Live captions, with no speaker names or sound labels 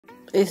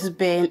It's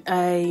been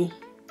a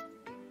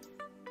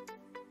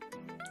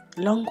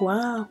long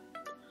while.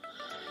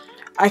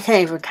 I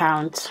can't even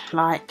count.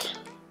 Like,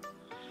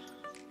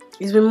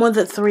 it's been more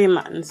than 3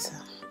 months,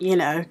 you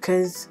know,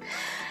 because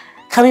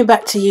coming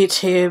back to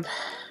YouTube,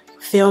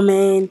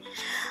 filming,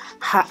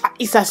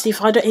 it's as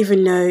if I don't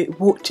even know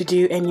what to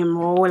do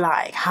anymore,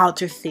 like how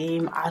to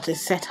film, how to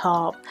set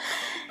up.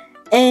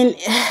 And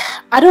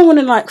I don't want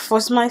to like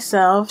force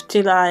myself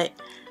to like,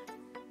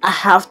 I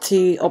have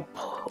to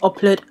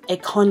upload a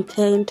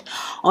content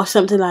or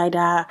something like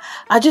that.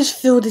 I just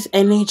feel this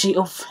energy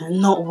of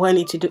not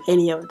wanting to do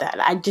any of that.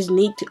 I just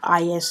need to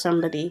hire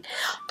somebody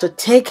to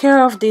take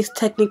care of this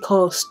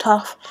technical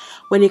stuff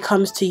when it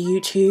comes to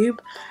YouTube,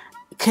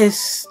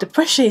 because the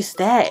pressure is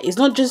there. It's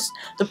not just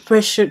the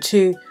pressure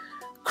to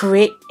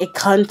create a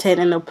content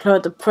and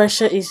upload. The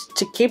pressure is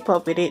to keep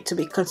up with it, to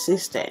be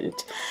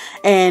consistent.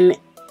 And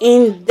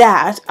in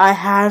that, I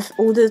have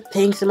all the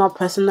things in my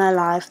personal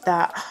life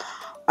that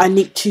I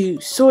need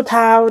to sort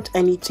out.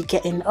 I need to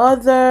get in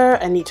order.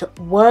 I need to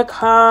work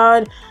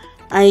hard.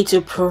 I need to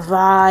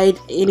provide.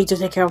 I need to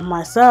take care of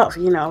myself,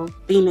 you know,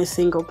 being a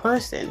single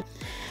person.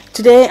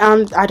 Today,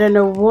 I don't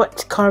know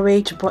what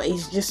courage, but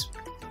it's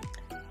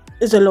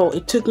a lot.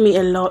 It took me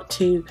a lot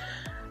to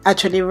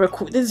actually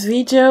record this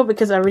video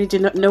because I really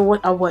did not know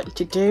what I want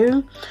to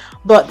do.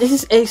 But this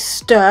is a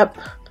step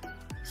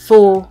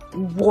for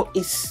what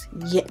is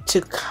yet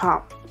to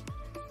come.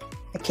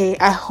 Okay,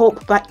 I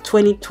hope by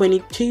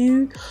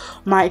 2022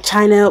 my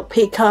channel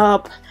pick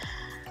up,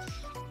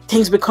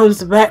 things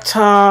becomes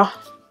better,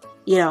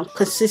 you know,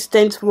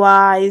 consistent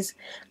wise,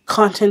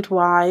 content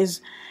wise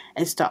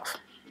and stuff.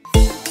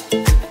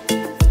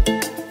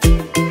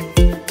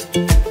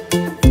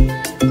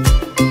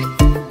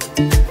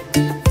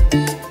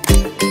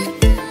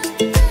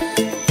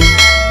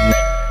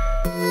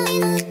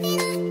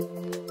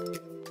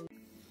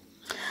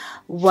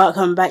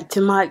 Welcome back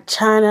to my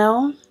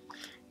channel.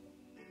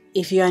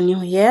 If you are new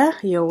here,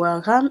 you're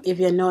welcome. If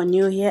you're not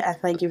new here, I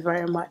thank you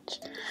very much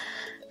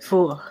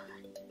for,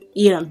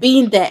 you know,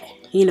 being there,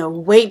 you know,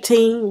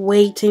 waiting,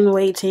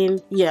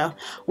 yeah,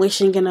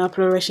 wishing an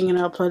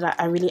upload.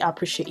 I really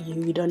appreciate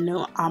you. You don't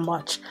know how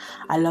much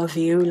I love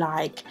you.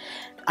 Like,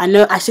 I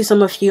know I see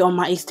some of you on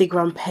my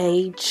Instagram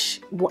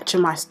page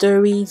watching my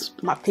stories,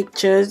 my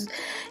pictures.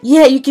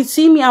 Yeah, you can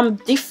see me. I'm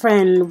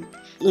different,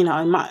 you know,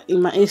 in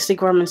my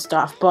Instagram and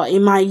stuff, but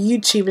in my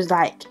YouTube is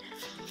like,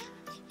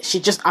 she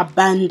just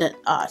abandoned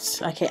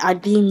us. Okay, I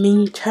didn't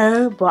mean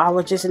to, but I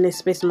was just in a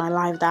space in my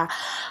life that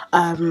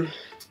I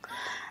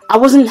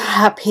wasn't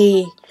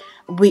happy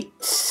with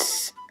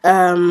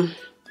the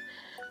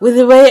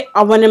way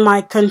I wanted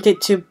my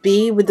content to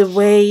be, with the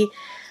way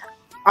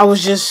I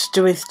was just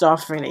doing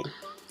stuff. Really,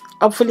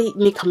 hopefully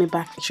me coming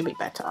back, it should be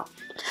better.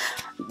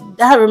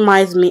 That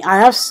reminds me, I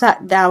have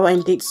sat down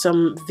and did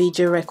some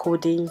video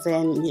recordings,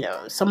 and you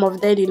know, some of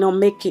them did not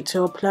make it to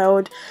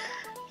upload.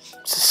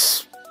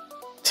 Just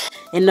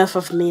enough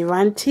of me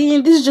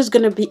ranting. This is just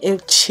gonna be a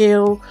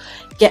chill,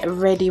 get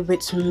ready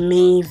with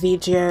me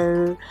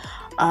video.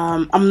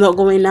 I'm not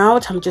going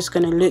out. I'm just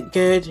gonna look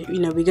good. You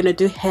know, we're gonna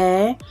do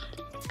hair,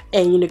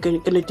 and you know,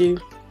 gonna do,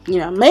 you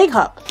know,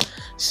 makeup.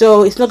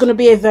 So it's not gonna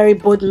be a very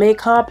bold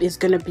makeup. It's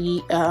gonna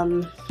be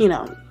you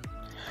know,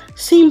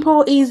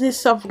 simple, easy,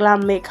 soft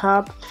glam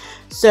makeup.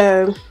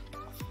 So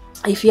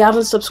if you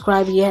haven't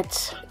subscribed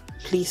yet,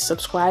 please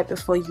subscribe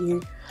before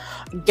you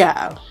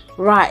go.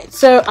 Right,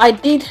 so I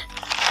did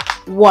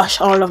wash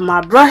all of my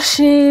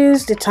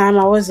brushes the time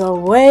I was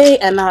away,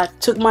 and I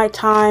took my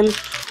time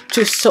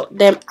to sort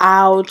them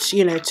out,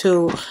 you know,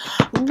 to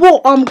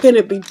what I'm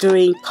gonna be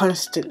doing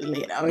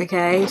constantly.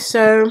 Okay,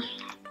 so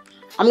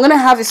I'm gonna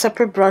have a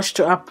separate brush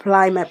to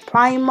apply my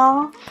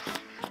primer.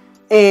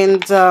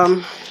 And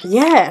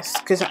yes,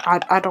 because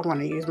I don't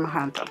want to use my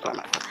hand to apply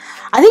my primer.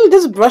 I think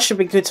this brush should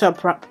be good to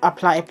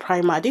apply a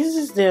primer. This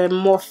is the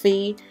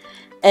Morphe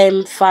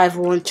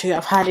M512.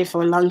 I've had it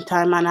for a long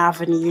time and I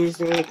haven't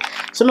used it.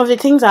 Some of the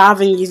things I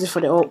haven't used it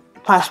for the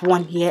past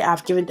 1 year,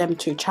 I've given them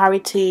to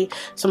charity.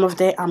 Some of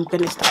them I'm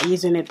going to start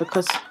using it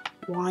because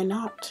why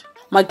not?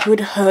 My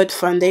Good Hood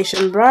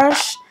foundation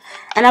brush.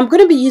 And I'm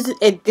going to be using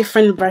a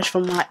different brush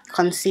for my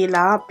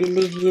concealer,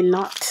 believe you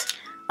not.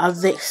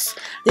 This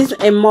is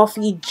a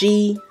Morphe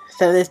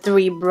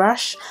G33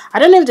 brush. I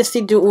don't know if they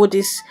still do all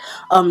this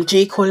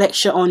G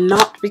collection or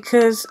not,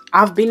 because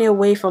I've been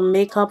away from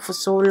makeup for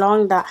so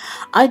long that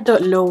I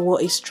don't know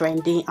what is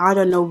trending. I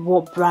don't know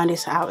what brand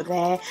is out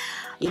there,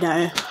 you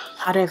know.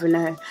 I don't even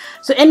know.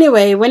 So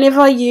anyway,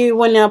 whenever you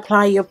want to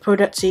apply your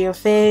product to your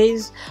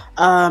face,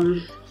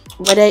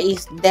 whether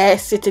it's there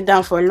sitting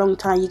down for a long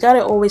time, you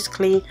gotta always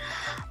clean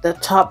the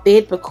top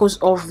bit because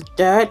of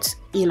dirt,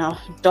 you know,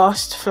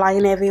 dust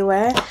flying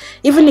everywhere.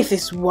 Even if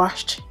it's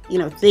washed, you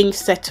know, things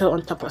settle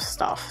on top of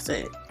stuff.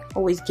 So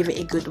always give it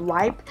a good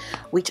wipe,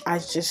 which I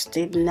just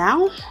did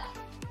now.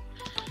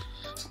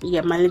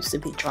 Yeah, my lips are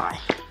a bit dry.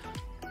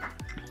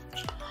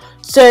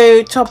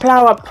 So to apply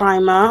our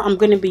primer, I'm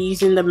going to be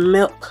using the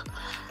Milk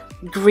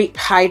Grip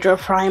Hydro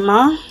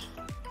Primer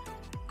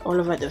all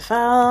over the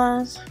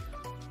face.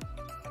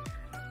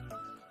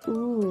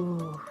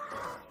 Ooh.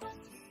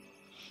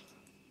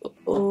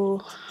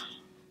 Oh.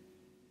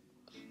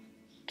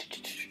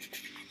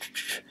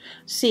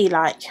 See,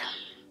 like,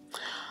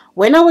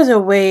 when I was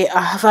away,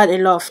 I have had a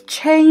lot of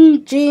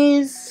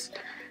changes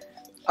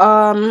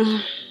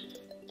in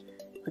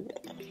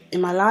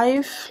my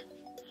life.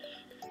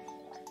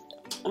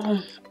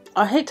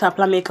 I hate to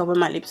apply makeup when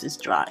my lips is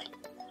dry.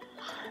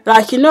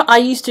 Like, you know, I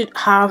used to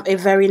have a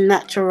very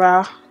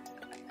natural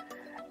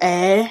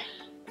hair,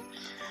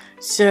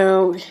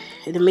 so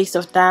in the midst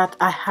of that,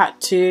 I had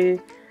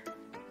to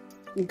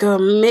go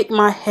make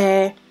my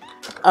hair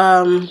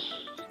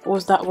what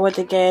was that word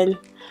again?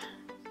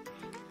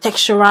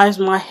 Texturize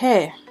my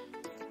hair.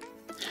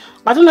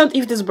 I don't know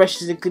if this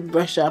brush is a good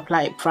brush to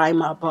apply a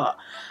primer, but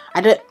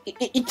I don't.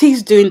 It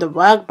is doing the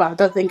work, but I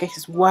don't think it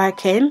is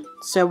working.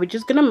 So we're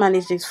just gonna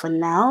manage this for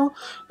now.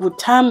 With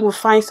time, we'll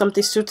find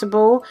something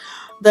suitable.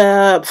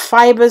 The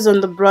fibers on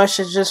the brush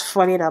are just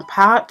falling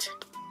apart.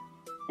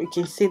 You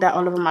can see that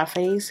all over my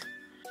face.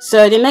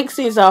 So the next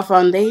thing is our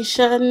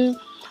foundation.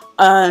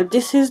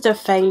 This is the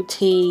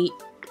Fenty.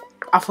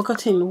 I've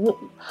forgotten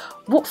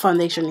what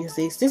foundation is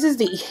this. This is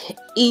the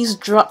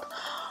Eavesdrop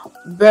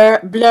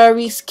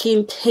Blurry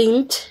Skin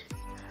Tint.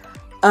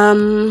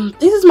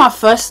 This is my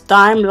first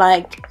time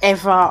like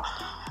ever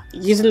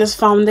using this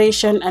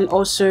foundation and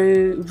also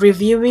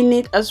reviewing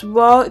it as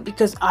well,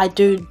 because I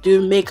do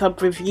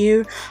makeup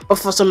review, but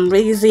for some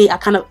reason I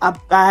kind of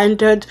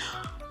abandoned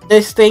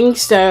this thing.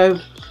 So,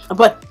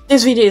 but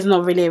this video is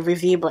not really a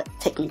review, but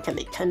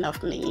technically kind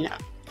of me, you know.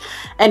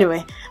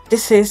 Anyway,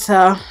 this is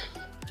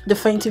the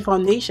Fenty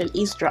foundation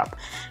Eavesdrop.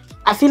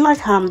 I feel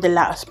like I'm the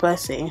last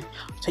person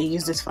to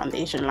use this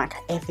foundation, like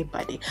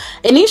everybody.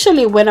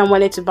 Initially, when I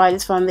wanted to buy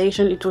this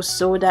foundation, it was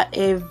sold out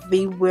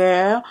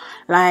everywhere.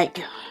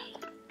 Like,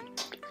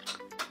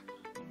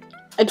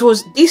 it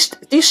was this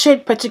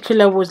shade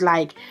particular was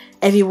like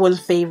everyone's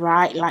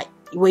favorite. Like,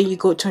 when you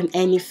go to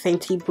any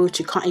Fenty booth,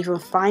 you can't even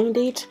find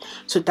it.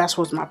 So that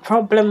was my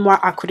problem, why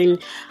I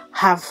couldn't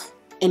have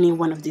any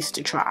one of these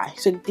to try.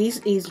 So this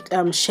is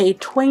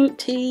shade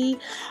 20.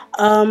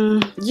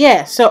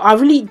 Yeah, so I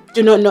really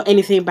do not know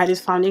anything about this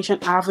foundation.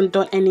 I haven't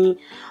done any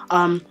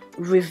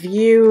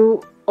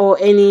review or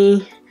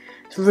any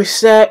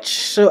research,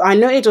 so I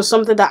know it was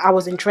something that I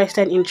was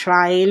interested in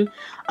trying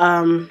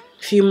a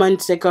few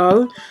months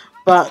ago,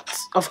 but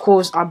of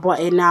course I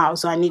bought it now,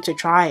 so I need to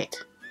try it.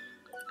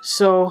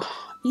 So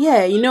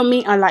yeah, you know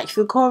me, I like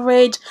full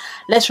coverage.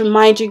 Let's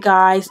remind you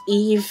guys,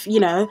 if you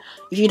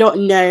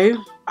don't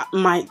know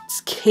my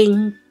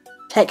skin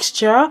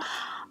texture,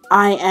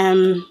 I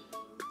am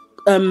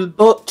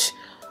both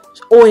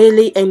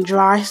oily and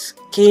dry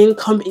skin.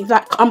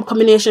 I'm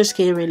combination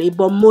skin really,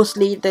 but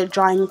mostly the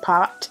drying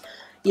part,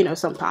 you know,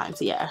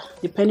 sometimes, yeah,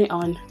 depending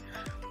on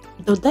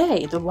the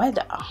day, the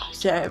weather.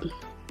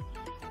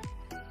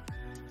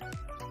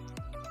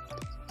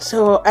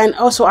 So and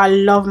also I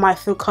love my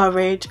full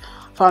coverage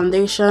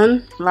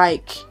foundation.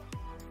 Like,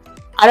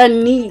 I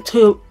don't need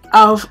to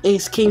have a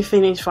skin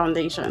finish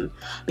foundation,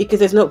 because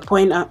there's no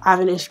point of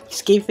having a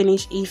skin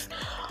finish if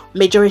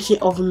majority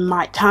of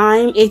my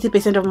time,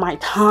 80% of my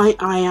time,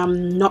 I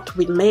am not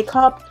with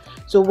makeup.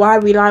 So why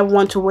will I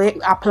want to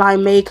apply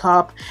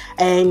makeup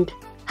and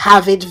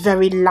have it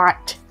very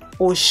light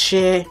or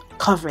sheer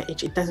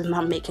coverage? It does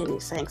not make any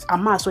sense. I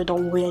might as well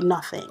don't wear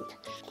nothing.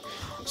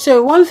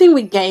 So one thing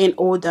with getting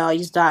older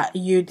is that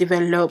you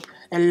develop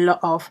a lot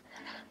of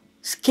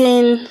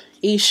skin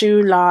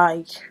issue,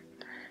 like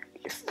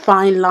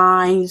fine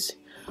lines,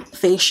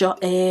 facial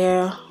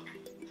hair,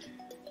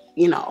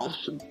 you know,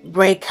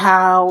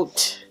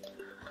 breakout,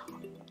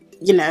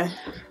 you know,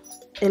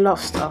 a lot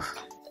of stuff.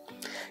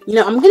 You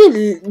know, I'm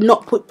gonna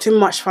not put too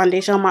much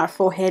foundation on my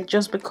forehead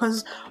just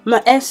because my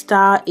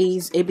hairstyle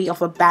is a bit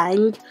of a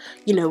bang.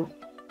 You know,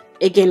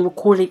 again, we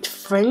call it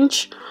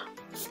fringe,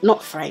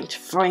 not French,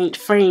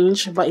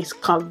 fringe, but it's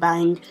called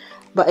bang,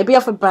 but a bit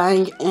of a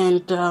bang.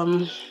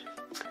 And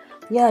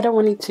yeah, I don't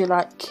want it to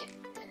like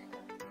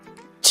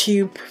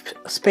to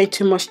spend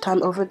too much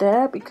time over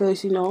there,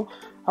 because you know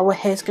our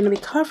hair is going to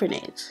be covering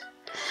it.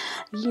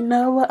 You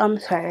know what I'm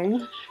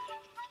saying?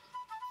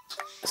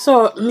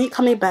 So me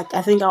coming back,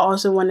 I think I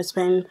also want to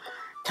spend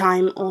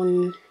time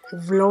on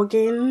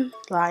vlogging,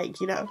 like,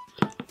 you know,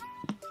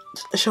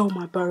 show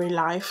my boring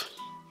life.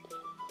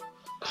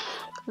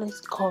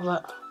 Let's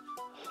cover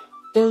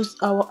those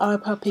our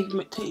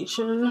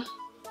hyperpigmentation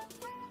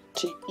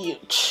to your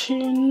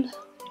chin.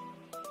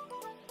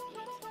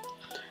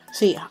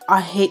 See,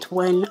 I hate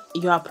when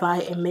you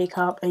apply a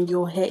makeup and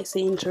your hair is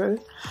seeing through.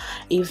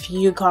 If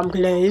you come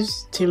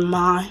close to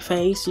my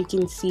face, you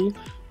can see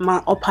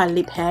my upper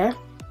lip hair.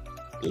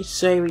 It's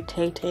so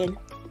irritating.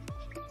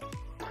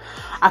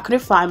 I couldn't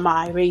find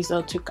my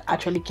razor to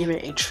actually give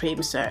it a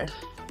trim, so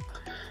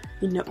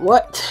you know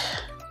what?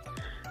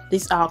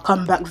 This is our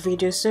comeback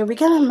video, so we're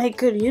gonna make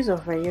good use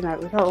of it. You know,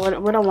 we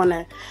don't want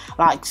to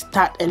like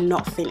start and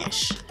not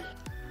finish.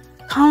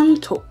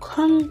 Contour.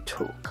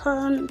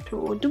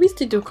 Do we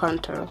still do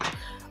contour?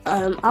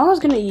 I was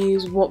gonna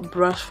use what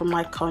brush for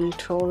my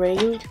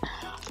contouring.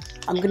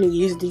 I'm gonna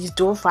use this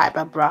doe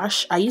fiber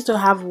brush. I used to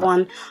have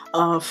one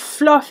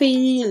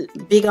fluffy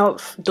bigger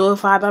doe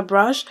fiber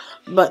brush,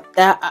 but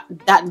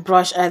that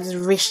brush has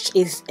reached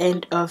its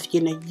end of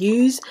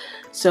use,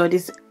 so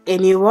this a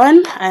new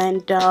one.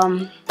 And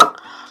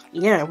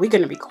yeah, we're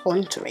gonna be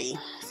contouring.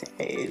 So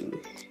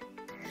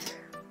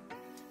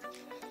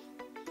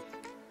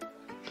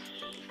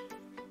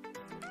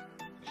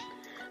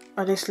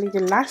honestly, the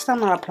last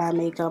time I applied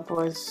makeup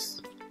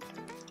was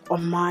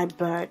on my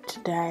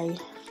birthday,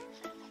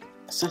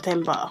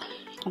 September.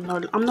 I'm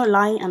not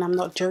lying and I'm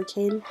not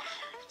joking.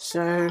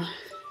 So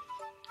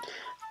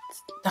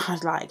that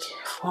was like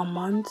 4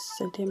 months: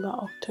 September,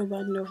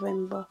 October,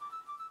 November,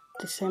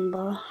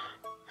 December.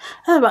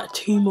 That's about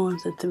 2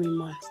 months and 3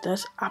 months.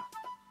 That's up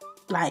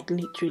like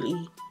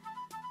literally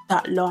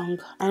that long.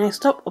 And I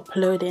stopped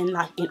uploading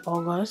like in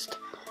August.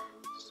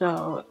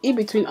 So in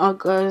between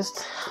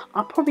August,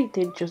 I probably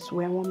did just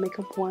wear one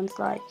makeup once,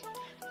 like.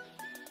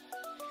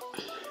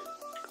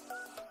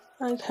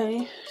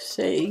 Okay,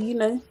 so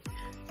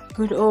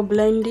good old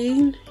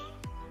blending.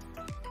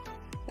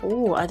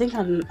 Oh, I think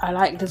I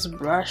like this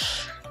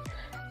brush.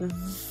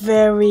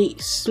 Very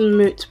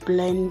smooth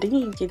blending,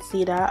 you can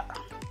see that.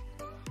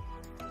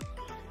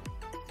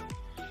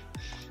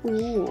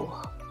 Ooh.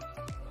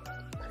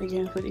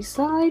 Again for this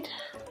side.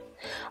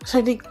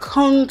 So the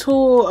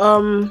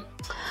contour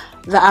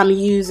that I'm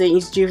using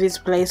is Juvia's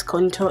Place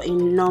contour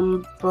in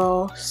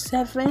number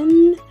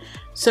 7.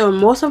 So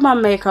most of my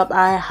makeup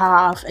I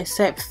have,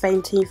 except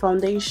Fenty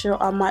foundation,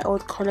 on my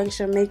old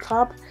collection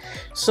makeup.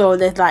 So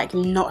there's like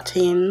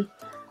nothing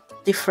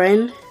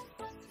different,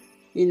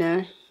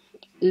 no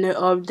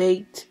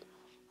update.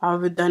 I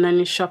haven't done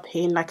any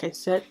shopping like I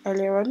said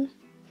earlier on.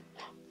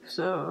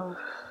 So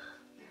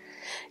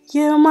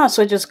yeah, I might as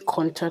well just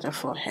contour the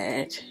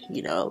forehead,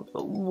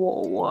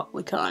 what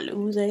we can't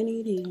lose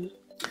anything.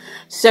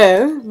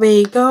 So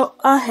we go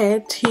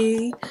ahead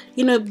to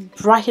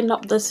brighten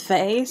up this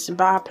face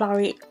by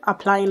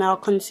applying our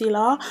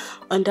concealer,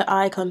 under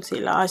eye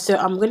concealer. So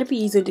I'm going to be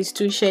using these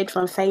two shades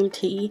from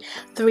Fenty,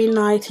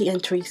 390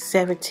 and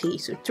 370.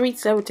 So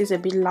 370 is a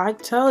bit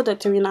lighter than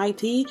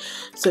 390,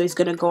 so it's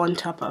going to go on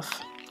top of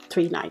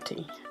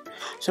 390.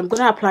 So I'm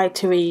going to apply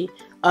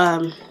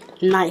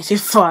 390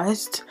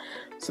 first.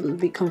 So I'm a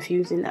bit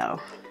confusing now.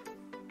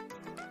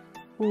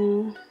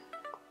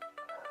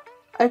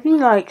 I think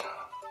like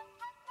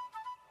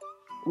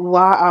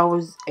while I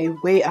was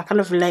away, I kind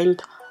of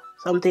learned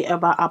something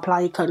about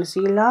applying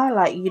concealer.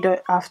 Like you don't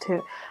have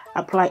to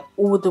apply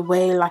all the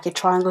way like a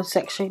triangle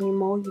section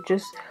anymore. You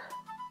just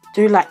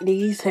do like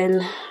these,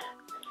 and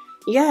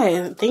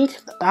yeah, I think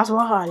that's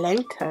what I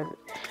learned, and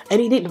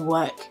it did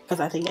work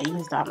because I think I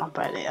used that on my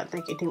birthday. I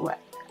think it did work.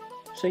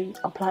 So you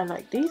apply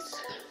like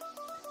this.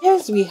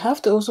 Yes, we have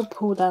to also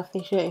pull that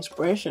facial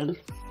expression.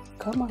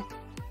 Come on.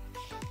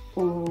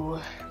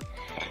 Oh,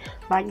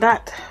 like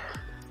that.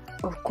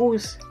 Of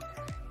course.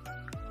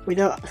 We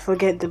don't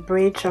forget the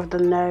bridge of the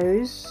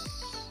nose,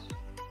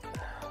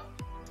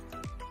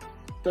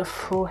 the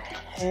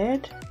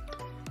forehead,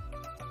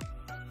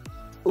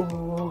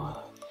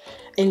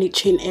 in the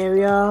chin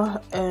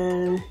area.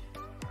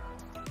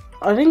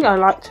 I think I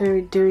like to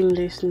be doing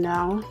this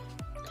now,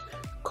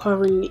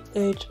 covering the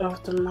edge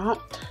of the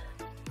mouth.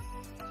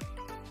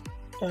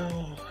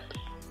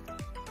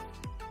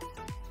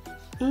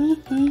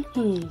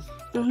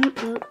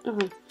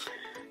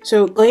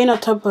 So going on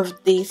top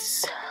of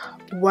this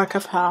work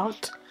of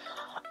art,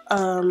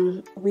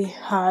 we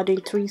had in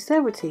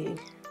 370.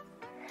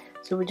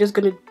 So we're just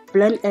gonna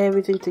blend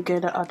everything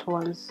together at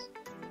once.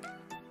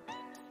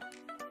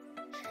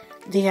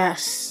 They are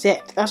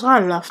set. That's why I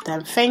love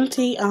them.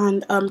 Fenty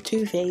and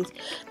Too Faced,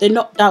 they're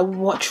not that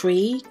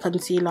watery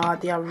concealer.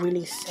 They are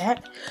really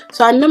set.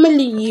 So I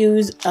normally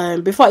use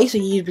before I used to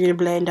use Beauty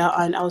Blender,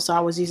 and also I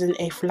was using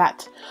a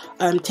flat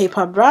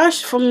taper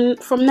brush. From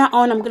now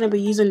on, I'm gonna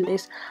be using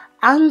this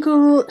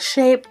angle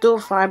shaped doe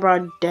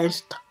fiber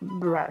dense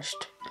brush.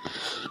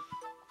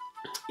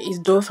 It's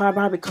doe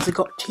fiber because it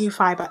got 2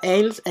 fiber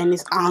ends and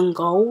it's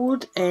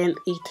angled, and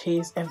it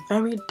is a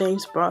very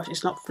dense brush.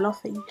 It's not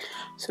fluffy,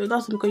 so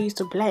that's what I'm going to use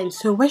to blend.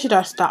 So where should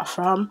I start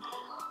from?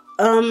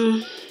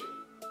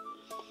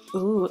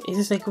 Ooh, is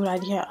this a good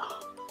idea?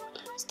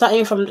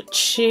 Starting from the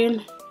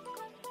chin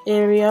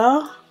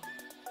area.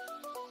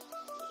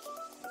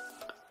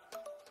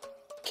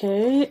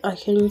 Okay, I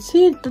can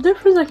see the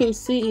difference. I can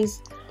see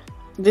is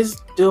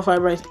this doe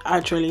fiber is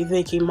actually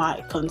taking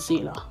my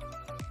concealer.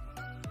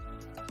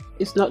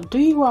 It's not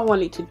doing what I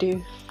want it to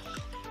do.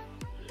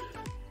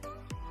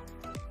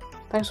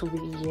 That's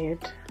weird.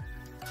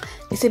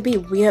 It's a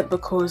bit weird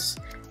because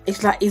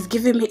it's like it's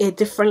giving me a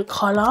different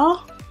color.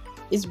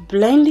 It's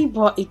blending,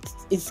 but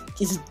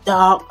it's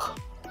dark.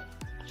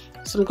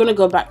 So I'm gonna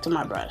go back to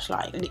my brush,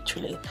 like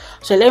literally.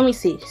 So let me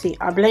see. See,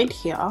 I blend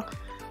here.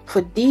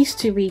 For these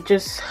to be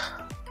just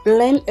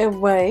blend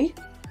away,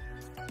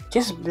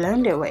 just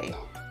blend away,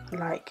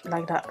 like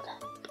that.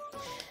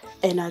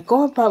 And I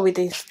go back with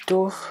this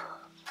doe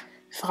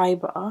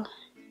fiber.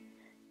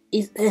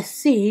 It's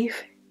as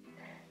if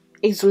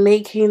it's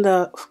making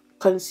the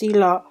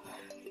concealer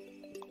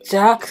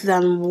dark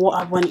than what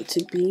I want it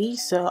to be,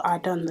 so I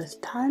don't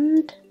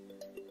understand.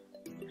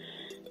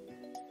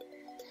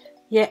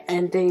 Yeah,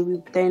 and then we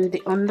blend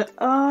it on the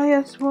eye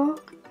as well.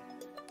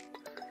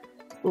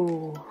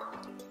 Oh,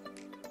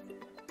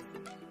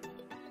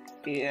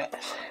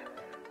 yes.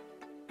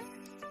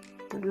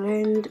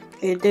 Blend,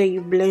 and then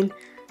you blend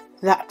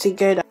that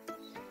together.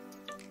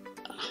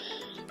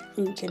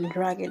 You can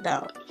drag it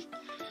down.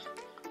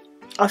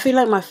 I feel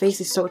like my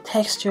face is so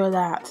textured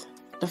that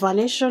the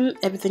foundation,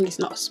 everything is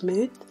not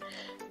smooth,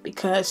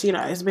 because you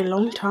know it's been a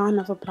long time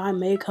I've applied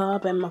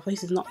makeup and my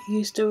face is not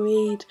used to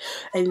it,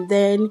 and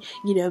then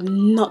you know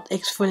not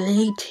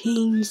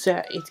exfoliating,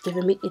 so it's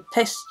giving me a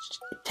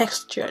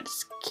textured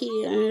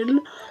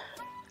skin.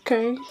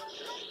 Okay,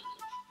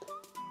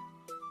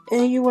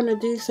 and you want to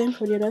do the same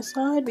for the other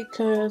side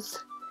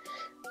because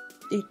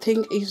the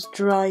thing is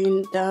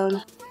drying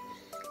down.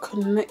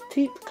 Connect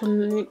it,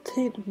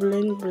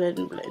 blend,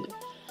 blend, blend.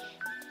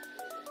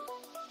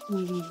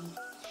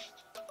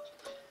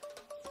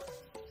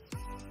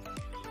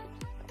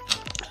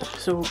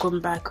 So we'll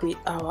come back with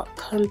our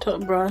contour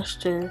brush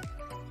to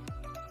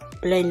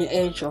blend the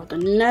edge of the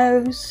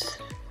nose.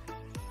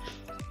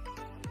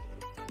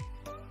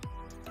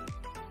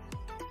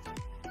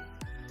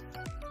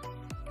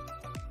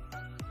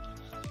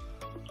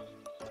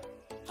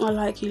 I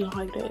like it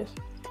like this.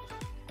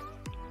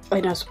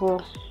 And as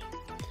well,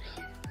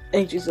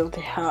 edges of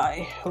the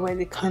eye where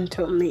the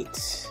contour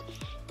meets.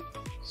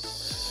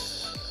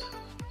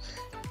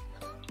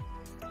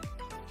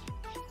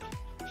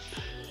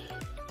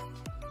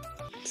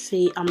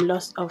 See, I'm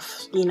lost of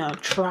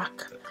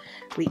track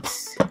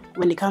with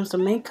when it comes to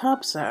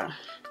makeup, so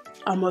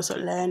I'm also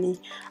learning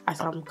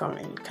as I'm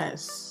going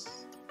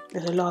because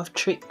there's a lot of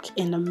trick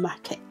in the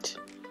market.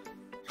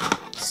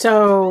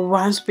 So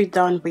once we're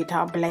done with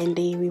our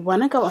blending, we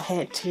want to go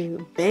ahead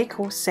to bake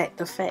or set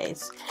the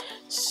face.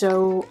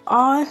 So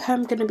I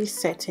am going to be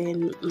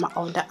setting my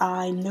under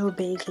eye. No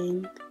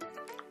baking.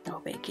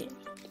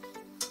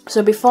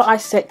 So before I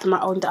set my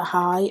under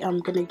eye, I'm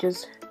going to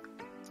just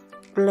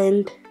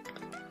blend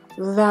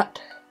that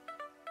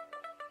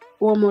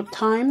one more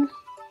time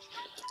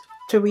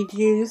to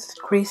reduce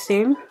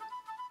creasing,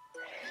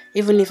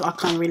 even if I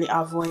can't really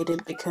avoid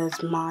it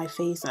because my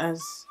face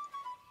has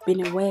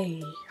been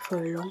away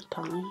for a long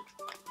time.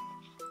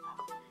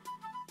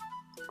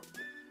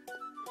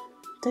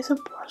 There's a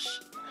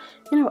brush,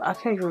 I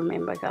can't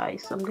remember,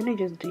 guys, so I'm gonna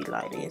just do it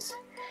like this.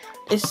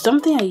 It's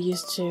something I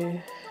used to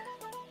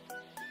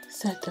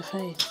set the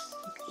face.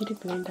 Beauty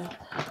blender.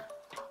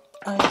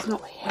 Oh, it's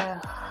not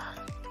here.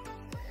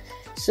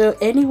 So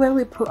anywhere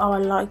we put our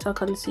lighter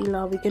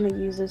concealer, we're gonna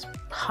use this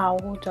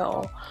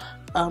powder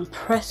or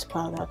pressed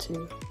powder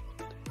to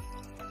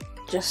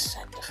just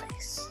set the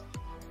face.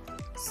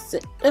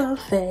 Set the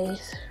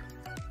face.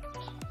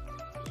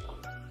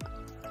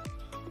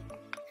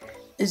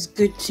 It's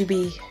good to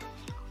be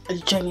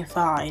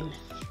genifying,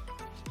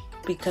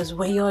 because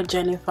when you're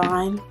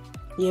genifying,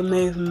 you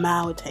move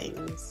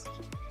mountains.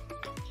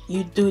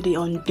 You do the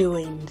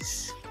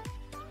undoings.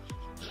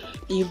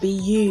 You be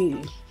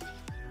you.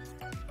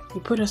 You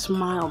put a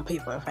smile on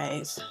people's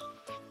face.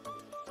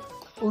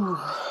 Ooh.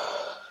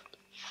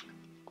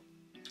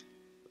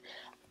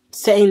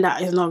 Saying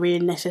that is not really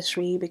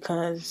necessary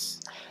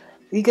because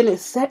you're gonna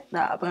set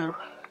that, but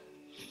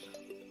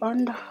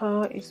under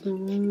her is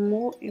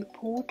more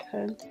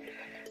important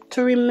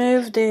to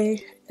remove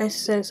the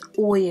excess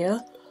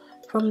oil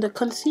from the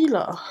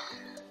concealer.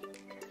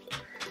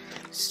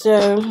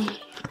 So,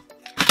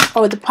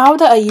 the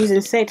powder I use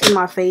in setting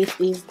my face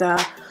is the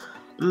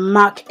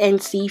MAC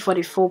NC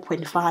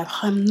 44.5.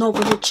 I'm not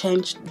going to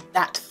change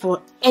that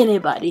for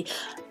anybody,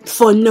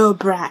 for no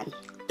brand.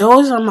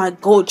 Those are my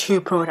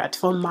go-to products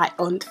for my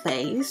own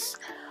face.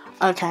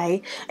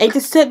 Okay, and to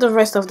set the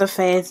rest of the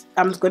face,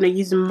 I'm going to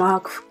use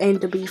MAC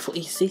NW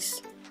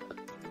 46.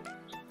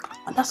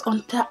 That's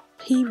on that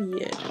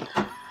period.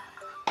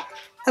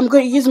 I'm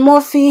going to use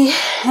Morphe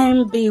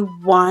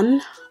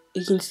MB1.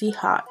 You can see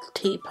how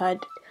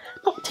tapered,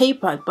 not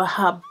tapered, but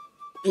how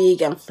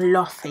big and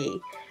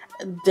fluffy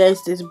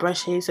there's this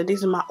brush here. So this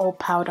is my all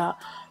powder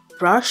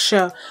brush.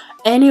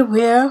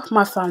 Anywhere,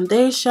 my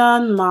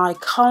foundation, my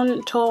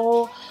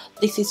contour,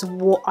 this is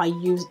what I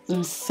use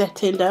in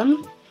setting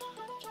them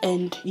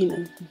and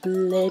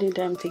blending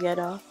them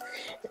together,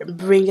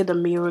 bringing the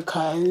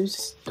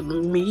miracles.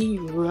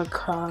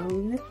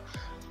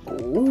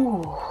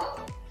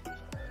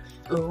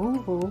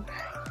 Ooh,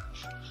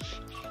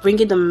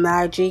 bringing the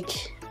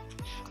magic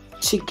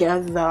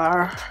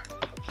together.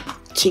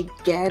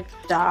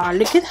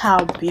 Look at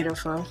how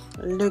beautiful,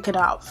 look at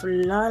how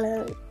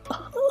flawless.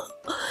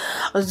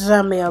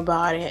 Tell me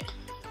about it.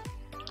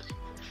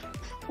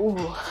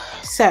 Ooh.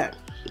 So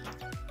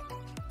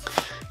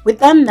we've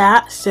done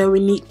that, so we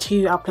need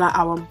to apply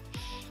our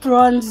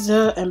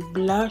bronzer and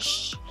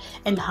blush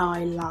and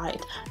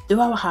highlight, do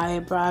our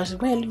eyebrows,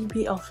 wear a little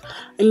bit of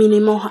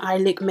minimal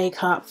eyelid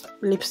makeup,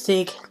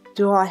 lipstick,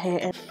 do our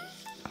hair.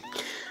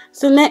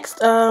 So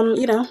next, I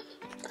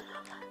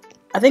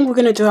think we're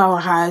gonna do our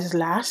eyes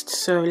last,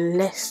 so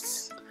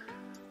let's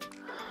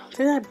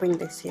Did I bring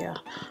this here?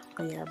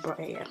 Oh yeah, I brought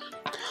it here.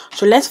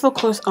 So let's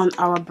focus on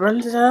our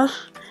bronzer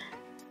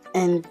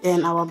and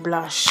then our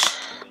blush.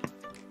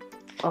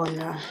 Oh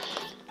no,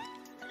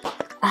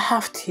 I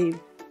have to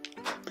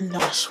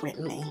blush with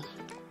me.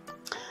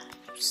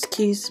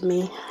 Excuse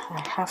me, I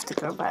have to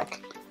go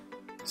back.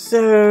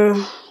 So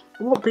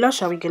what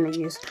blush are we gonna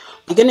use?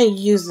 We're gonna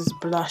use this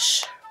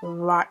blush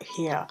right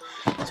here.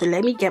 So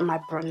let me get my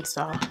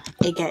bronzer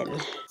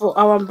again. For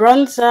our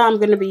bronzer,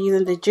 I'm gonna be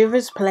using the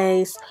Juvia's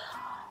Place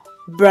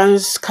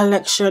Bronze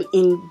Collection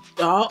in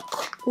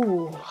Dark.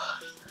 Ooh,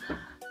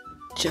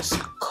 just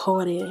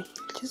caught it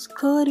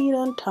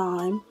on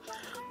time.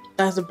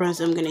 That's the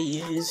bronzer I'm gonna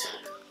use.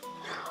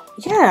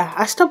 Yeah,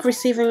 I stopped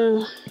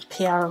receiving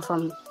PR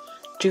from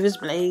Juvia's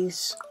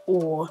Place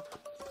or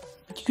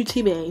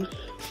BEAUTIES.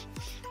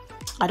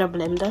 I don't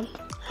blame them.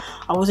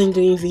 I wasn't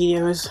doing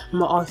videos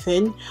more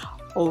often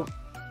or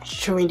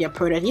showing their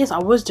product. Yes, I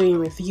was doing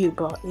review,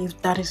 but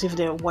if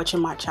they're watching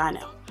my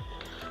channel.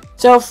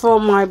 So for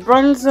my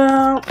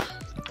bronzer,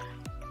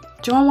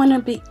 do I want to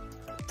be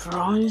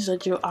bronze or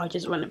do I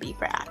just want to be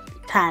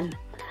tan?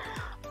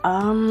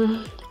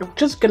 I'm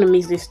just gonna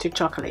mix these two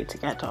chocolate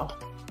together.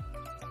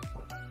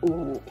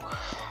 Ooh,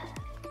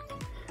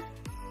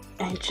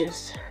 and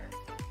just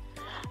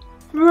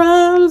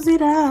bronze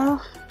it out.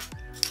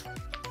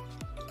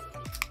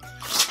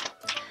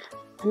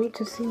 I need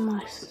to see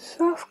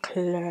myself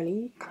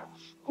clearly. Come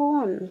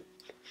on.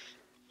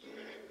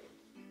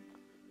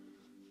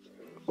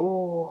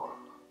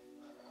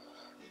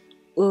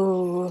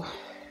 Oh,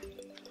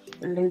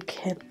 look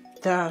at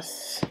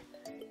this.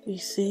 You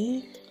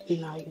see?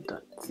 Now you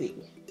don't see.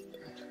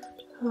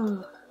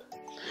 Oh.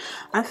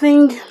 I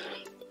think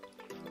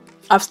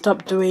I've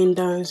stopped doing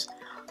those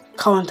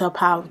contour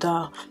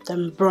powder,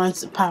 then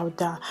bronze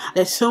powder.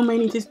 There's so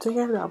many things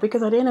together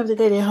because at the end of the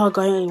day, they're all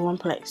going in one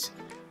place.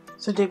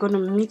 So they're gonna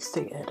mix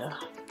together.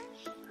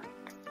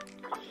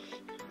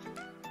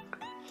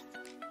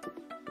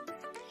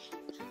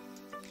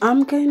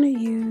 I'm gonna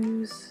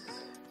use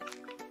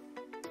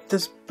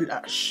this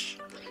blush.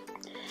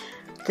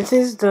 This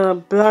is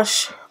the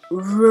blush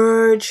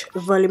Rouge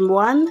Volume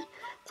 1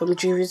 from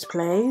Juvia's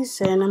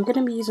Place, and I'm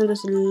gonna be using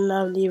this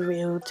lovely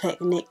Real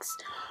Techniques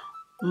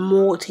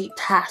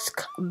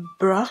multitask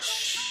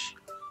bronze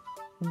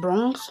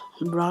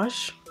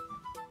brush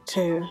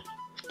to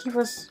give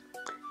us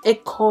a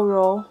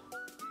coral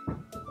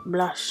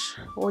blush.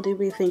 What do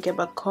we think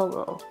about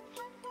coral?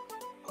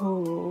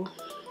 Oh,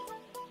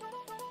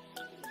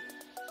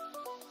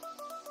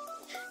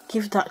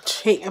 give that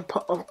cheek a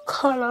pop of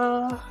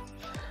color,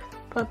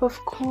 pop of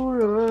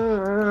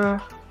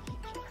color.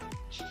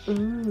 I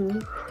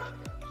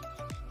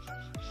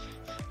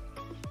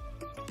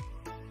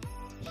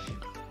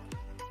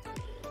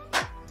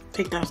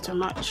think that's too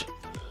much.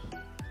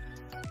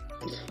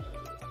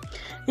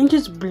 And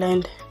just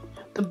blend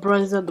the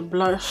bronzer, the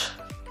blush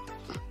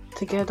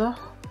together.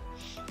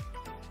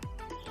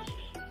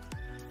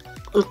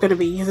 I'm going to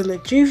be using the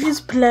Juvia's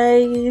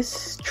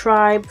Place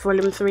Tribe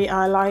Volume 3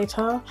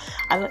 highlighter.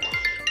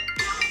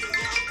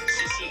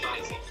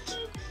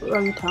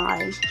 Wrong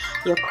time.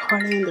 You're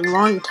calling the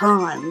wrong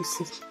time.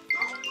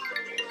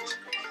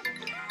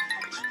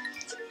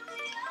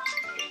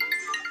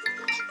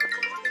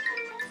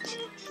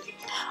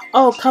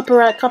 Oh,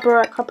 copyright.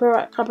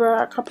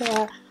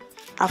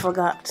 I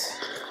forgot.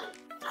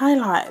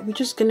 Highlight. We're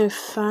just gonna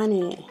fan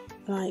it.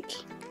 Like,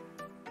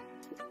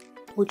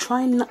 we're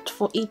trying not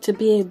for it to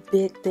be a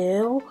big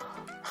deal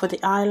for the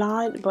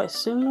highlight, but it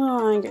seems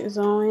like it's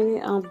already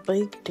a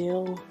big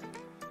deal.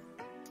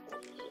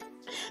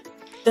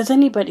 Does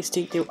anybody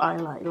still do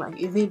highlight? Like,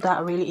 is it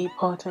that really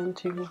important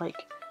to like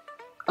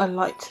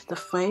highlight the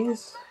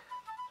face?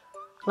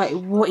 Like,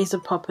 what is the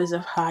purpose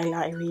of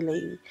highlight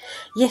really?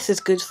 Yes, it's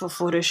good for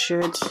photo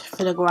shoot,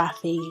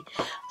 photography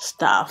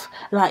stuff.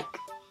 Like,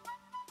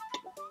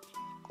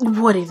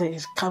 what is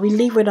this? Can we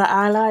leave with a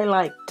highlight?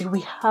 Like, do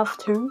we have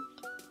to?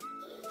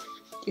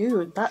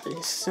 Dude, that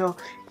is so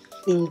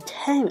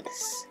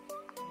intense.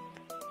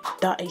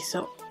 That is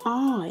so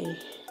eye.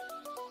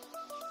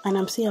 And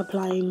I'm still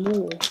applying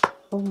more.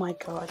 Oh my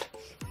god.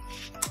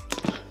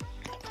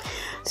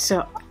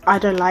 So I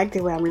don't like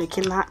the way I'm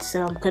looking at,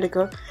 so I'm gonna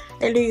go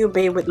a little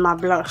bit with my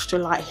blush to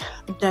like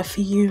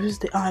diffuse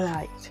the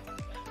highlight.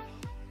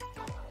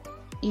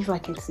 If I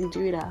can still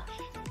do that.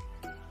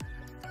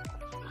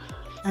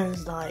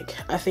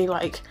 I feel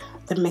like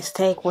the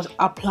mistake was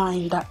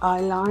applying that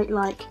highlight.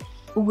 Like,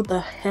 who the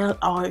hell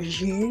are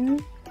you?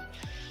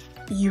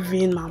 You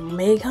ruined my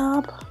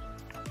makeup.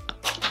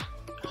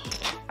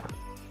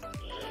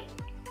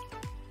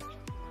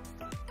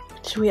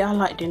 Should we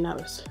highlight the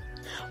nose?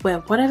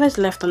 Well, whatever's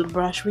left on the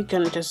brush, we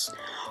can just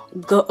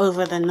go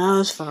over the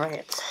nose for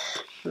it.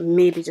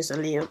 Maybe just a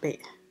little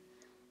bit.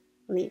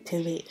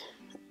 Little bit.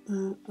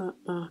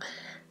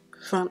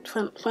 Fun.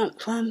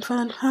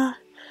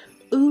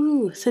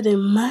 Ooh, so they're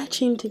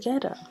matching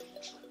together.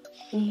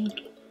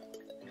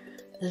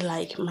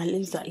 Like, my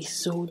lips are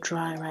so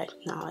dry right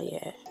now,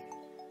 yeah.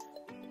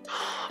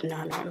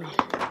 No.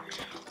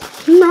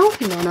 No,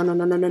 no, no, no,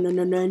 no, no, no, no,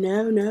 no, no,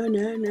 no, no,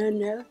 no, no,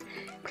 no.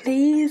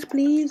 Please,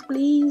 please,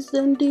 please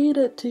don't do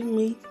that to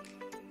me.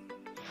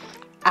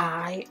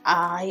 I.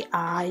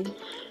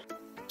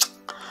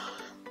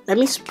 Let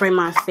me spray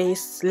my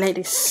face, let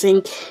it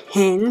sink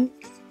in.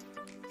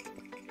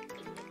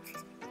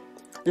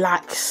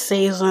 Like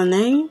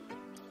seasoning.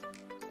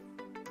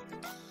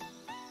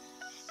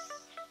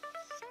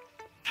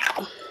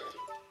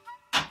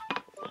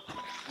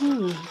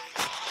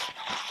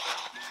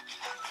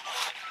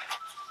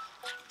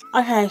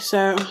 Okay,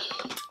 so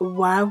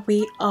while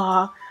we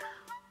are,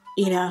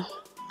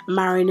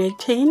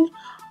 marinating,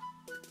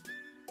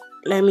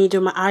 let me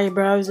do my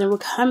eyebrows and we'll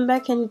come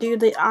back and do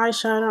the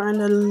eyeshadow and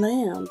the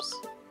lips.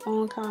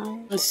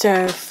 Okay.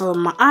 So for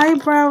my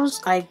eyebrows,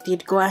 I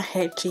did go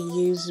ahead to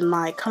use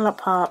my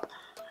ColourPop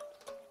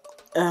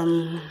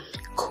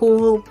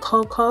Cool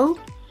Cocoa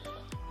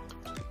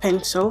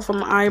pencil for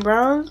my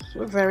eyebrows,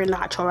 very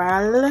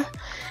natural,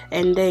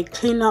 and then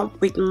clean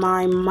up with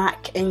my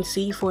MAC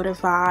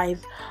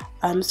NC45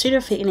 Pseudo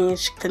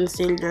Finish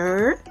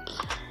concealer.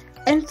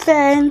 And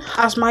then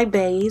as my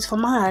base for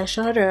my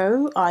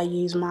eyeshadow, I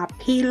use my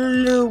P.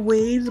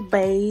 Louise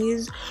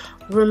base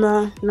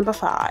Grwm number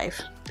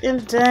 5,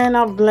 and then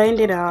I'll blend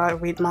it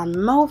out with my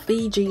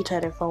Morphe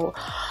G34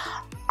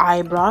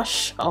 eye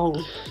brush,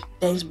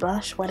 base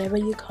brush, whatever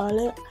you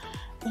call it,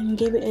 and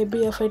give it a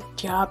bit of a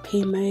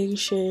zappy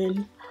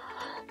motion.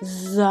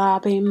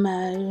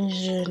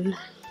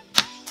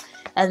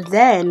 And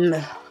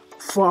then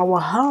for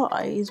our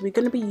eyes, we're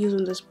going to be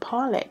using this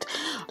palette.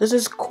 This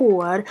is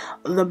called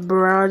the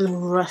Brown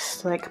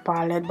Rustic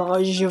palette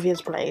by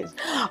Juvia's Place.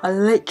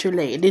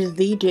 Literally, this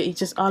video is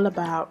just all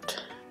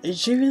about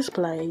Juvia's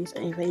Place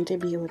and Fenty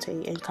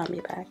Beauty and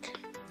coming back.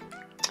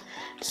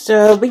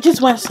 So we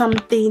just want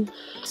something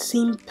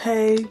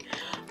simple,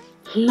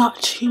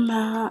 not too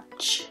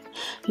much,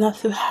 not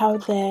too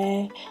out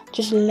there,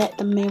 just let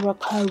the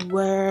miracle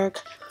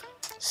work.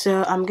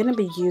 So I'm going to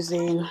be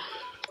using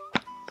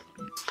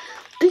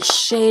this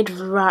shade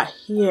right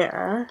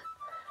here,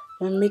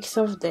 a mix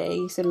of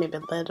these and maybe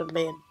a little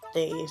bit of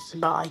this,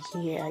 but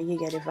yeah, you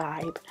get a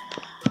vibe.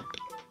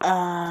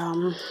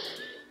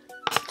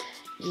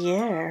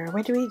 Yeah,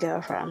 where do we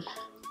go from?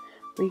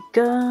 We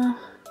go,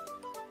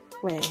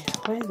 wait,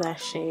 where's that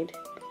shade?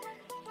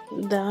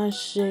 That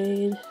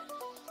shade,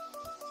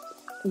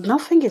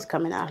 nothing is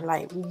coming out,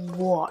 like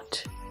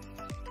what?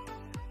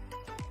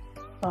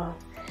 Oh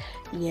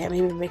yeah,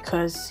 maybe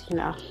because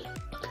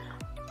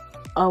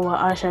our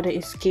eyeshadow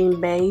is skin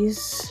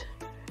base,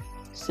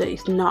 so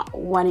it's not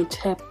wanting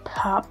to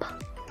pop,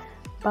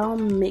 but I'll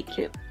make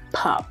it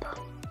pop.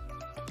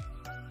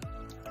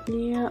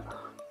 Yeah,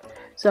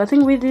 so I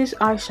think with this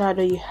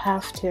eyeshadow you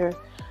have to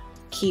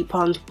keep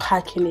on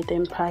packing it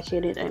and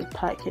packing it and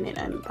packing it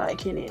and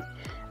packing it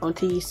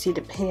until you see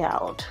the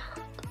payout.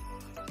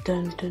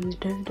 Dun dun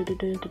dun dun dun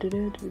dun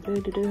dun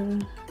dun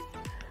dun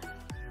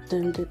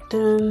dun dun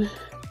dun.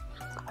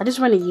 I just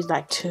want to use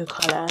like 2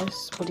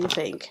 colors. What do you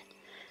think?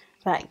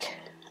 Like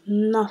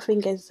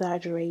nothing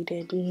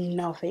exaggerated,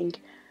 nothing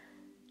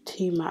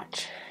too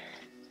much.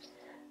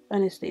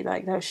 Honestly,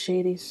 like that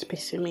shade is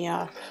pissing me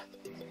off.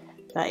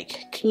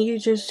 Like, can you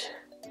just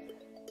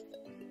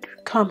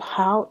come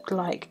out?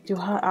 Like, do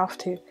I have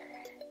to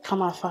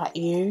come off at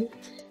you?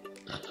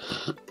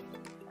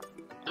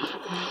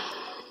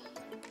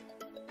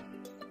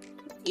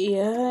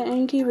 Yeah,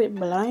 and give it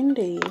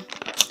blindy.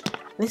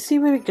 Let's see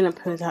where we're gonna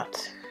put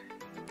that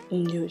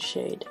nude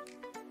shade.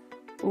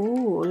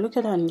 Ooh, look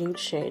at that nude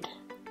shade.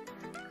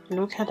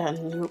 Look at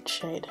that nude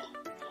shade.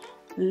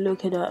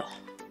 Look at that.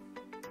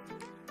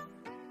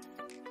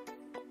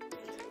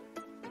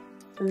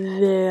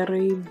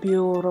 Very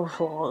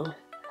beautiful.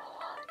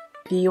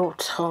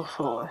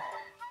 Beautiful.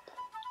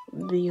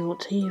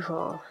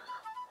 Beautiful.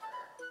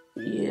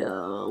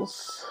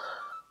 Yes.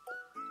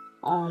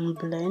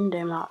 Blend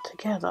them out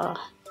together.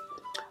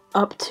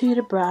 Up to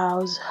the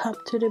brows. Up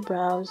to the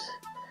brows.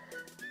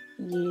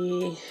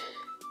 Yeah.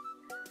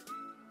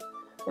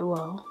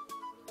 Well,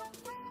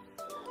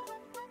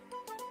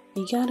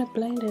 you gotta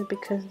blend it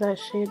because that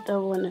shade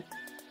don't wanna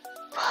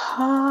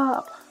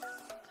pop.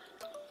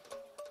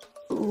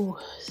 Ooh,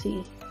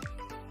 see,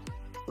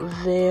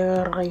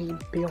 very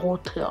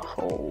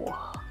beautiful.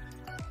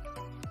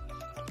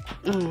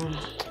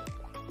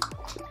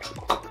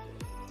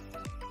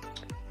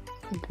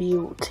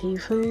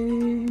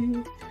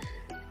 Beautiful.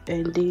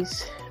 And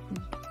this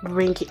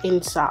bring it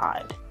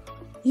inside.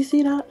 You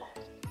see that?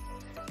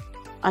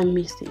 I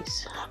miss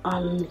this. I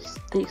miss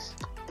this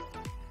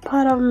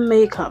part of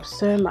makeup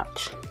so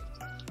much.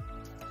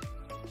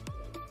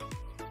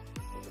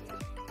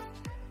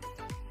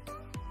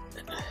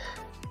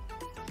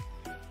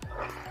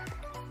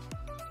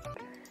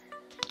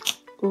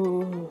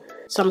 Ooh.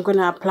 So I'm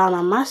gonna apply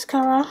my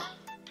mascara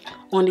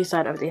on this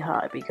side of the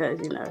eye because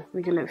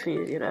we're gonna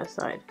finish the other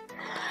side.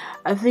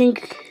 I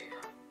think,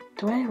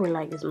 do I even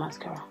like this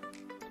mascara?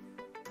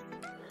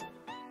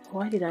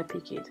 Why did I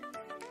pick it?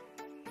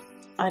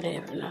 I don't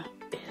even know.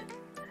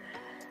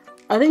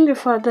 I think the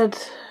fact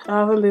that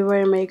I haven't been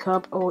wearing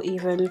makeup or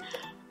even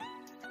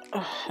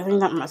I think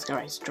that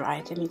mascara is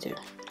dry. I need to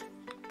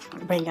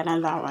bring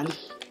another one.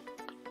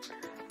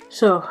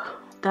 So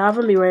I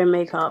haven't been wearing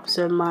makeup,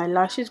 so my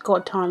lashes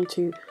got time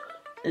to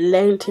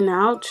lengthen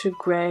out, to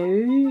grow.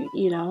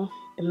 You know,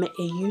 it make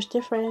a huge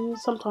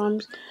difference.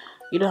 Sometimes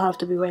you don't have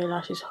to be wearing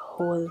lashes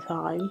all the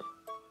time.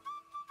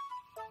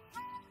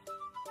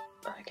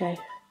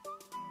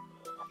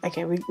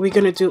 Okay, we're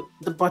gonna do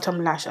the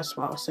bottom lash as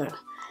well. So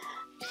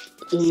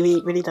we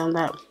really done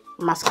that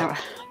mascara.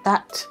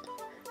 That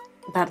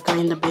go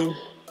in the bin.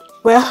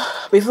 Well,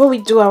 before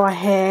we do our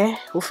hair,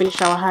 we'll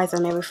finish our eyes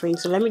and everything.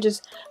 So let me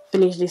just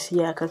finish this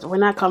here, because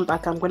when I come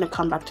back, I'm gonna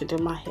come back to do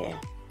my hair.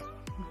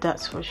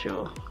 That's for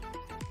sure.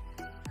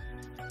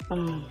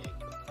 Oh,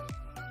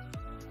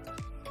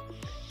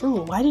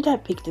 why did I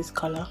pick this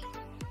color?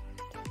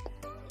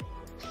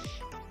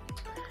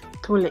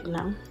 Too late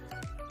now.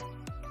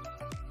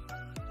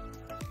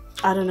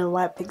 I don't know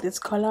why I picked this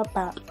color,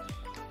 but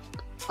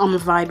I'm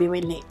vibing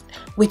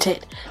with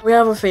it. We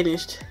haven't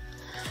finished.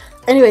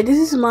 Anyway, this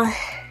is my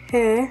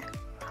hair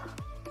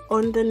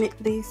underneath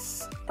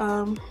this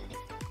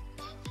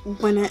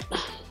bonnet.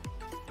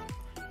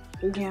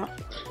 Yeah,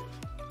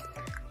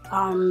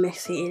 how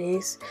messy it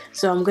is.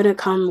 So I'm gonna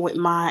come with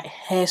my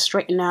hair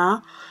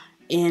straightener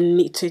and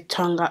need to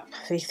tongue up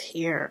this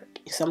here.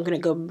 So I'm gonna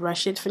go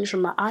brush it, finish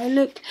with my eye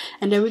look,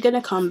 and then we're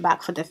gonna come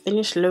back for the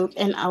finished look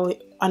and our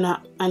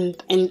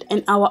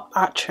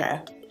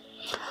outro.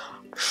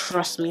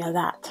 Trust me on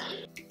that.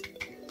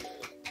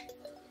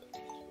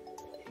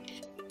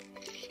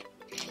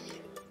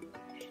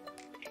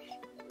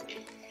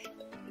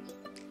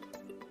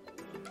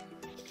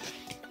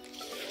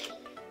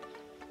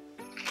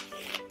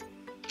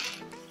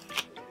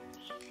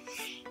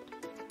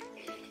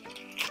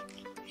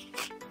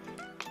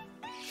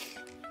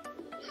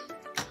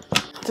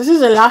 This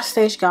is the last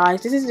stage,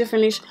 guys. This is the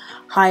finished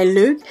high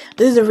look.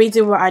 This is the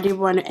reason why I didn't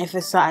want to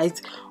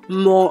emphasize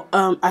more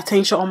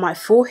attention on my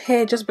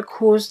forehead, just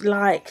because,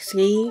 like,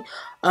 see,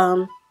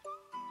 I'm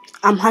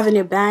having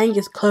a bang,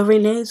 it's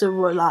covering it, so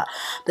like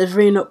there's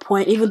really no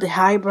point. Even the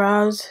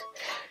eyebrows.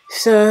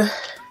 So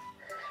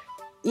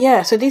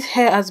yeah, so this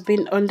hair has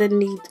been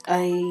underneath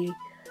I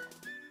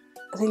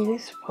think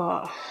this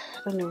part,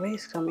 I don't know where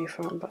it's coming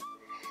from, but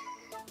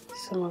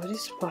some of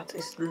this part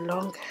is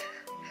long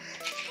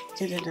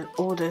than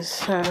others.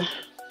 So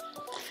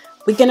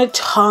we're gonna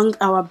tongue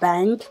our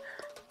bang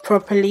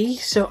properly.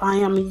 So I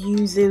am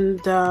using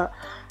the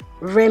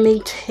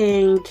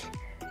Remington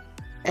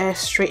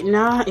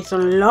straightener. It's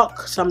on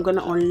lock, so I'm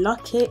gonna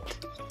unlock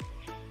it.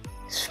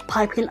 It's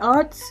piping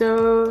hot,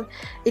 so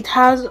it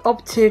has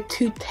up to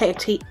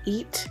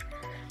 238.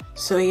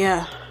 So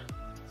yeah,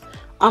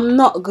 I'm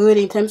not good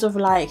in terms of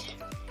like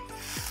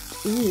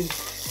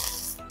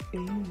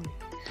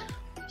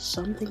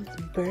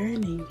something's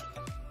burning,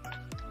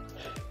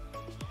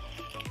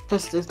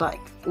 because there's like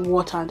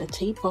water on the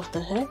tip of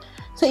the hair.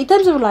 So in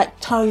terms of like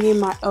tonguing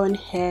my own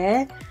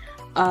hair,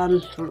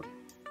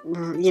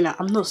 you know,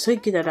 I'm not so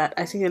good at that.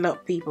 I see a lot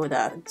of people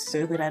that are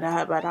so good at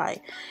that, but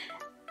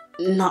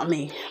not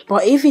me.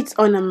 But if it's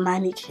on a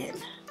mannequin,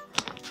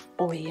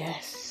 oh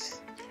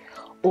yes,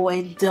 or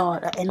a doll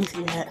or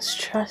anything else,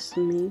 trust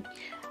me,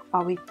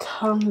 I will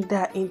tongue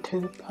that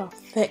into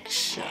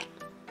perfection.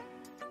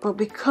 But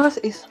because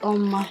it's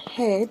on my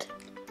head,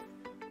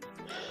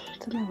 I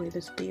don't know where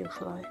this bee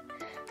fly.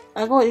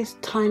 I got these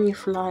tiny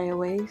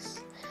flyaways.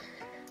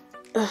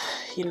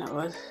 You know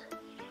what?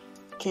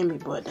 Can't be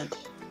bothered.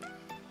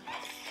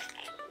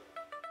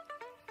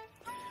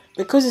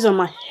 Because it's on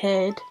my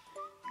head,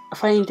 I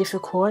find it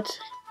difficult.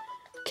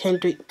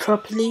 Can't do it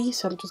properly,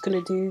 so I'm just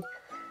gonna do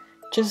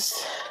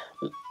just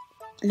a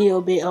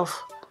little bit of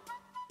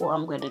what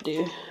I'm gonna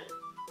do.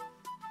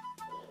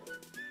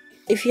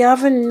 If you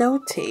haven't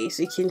noticed,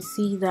 you can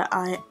see that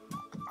I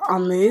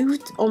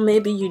moved, or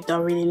maybe you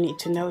don't really need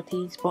to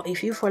notice, but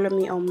if you follow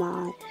me on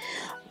my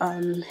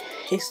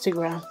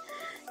Instagram,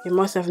 you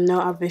must have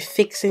known I've been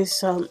fixing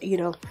some, you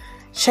know,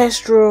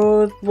 chest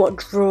roll,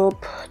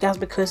 wardrobe. That's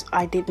because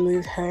I did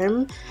move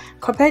home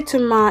compared to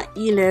my,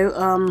 you know,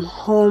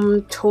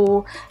 home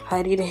tour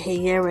I did a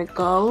year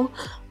ago.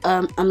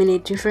 I'm in a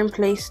different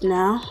place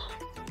now.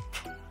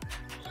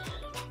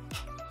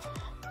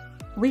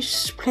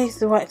 Which place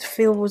do I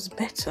feel was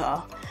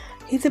better?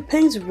 It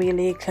depends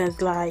really,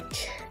 because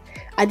like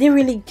I didn't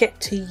really get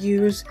to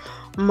use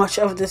much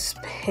of the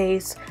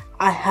space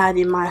I had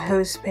in my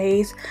whole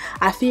space.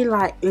 I feel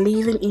like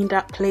living in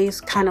that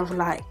place kind of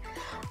like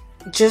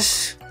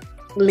just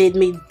made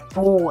me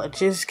bored,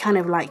 just kind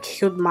of like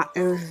killed my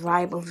own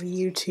vibe of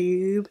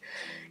YouTube,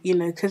 you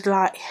know, because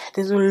like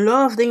there's a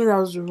lot of things that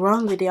was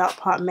wrong with the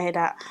apartment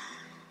that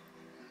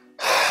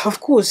of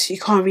course you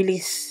can't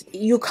really,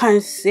 you can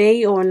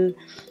say,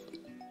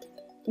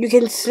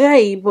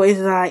 but it's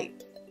like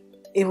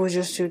it was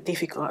just too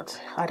difficult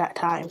at that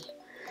time,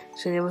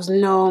 so there was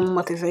no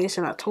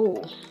motivation at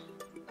all.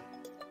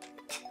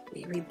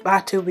 We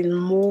battled with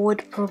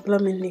mold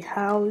problem in the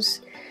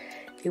house.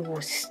 It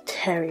was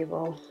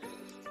terrible,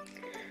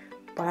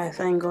 but I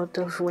thank God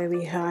that's where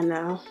we are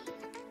now.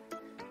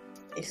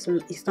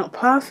 It's not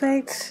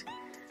perfect.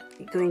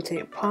 It's going to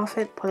a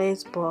perfect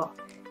place, but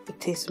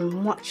it is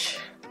much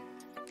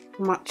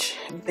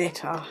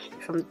better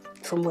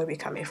from where we're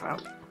coming from.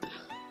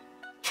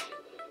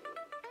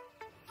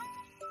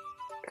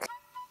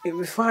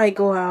 Before I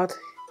go out,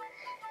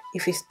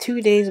 if it's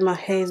 2 days my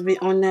hair has been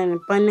on there and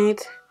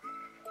bonnet,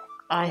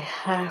 I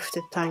have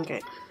to thank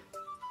it.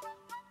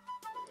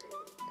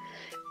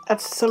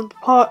 At some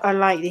part I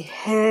like the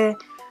hair,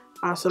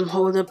 at some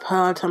other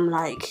part I'm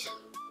like,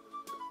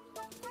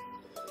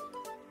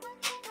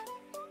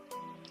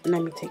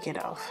 let me take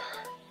it off.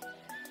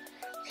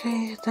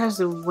 Okay, that's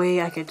the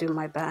way I can do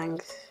my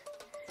bangs.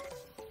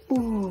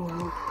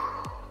 Ooh.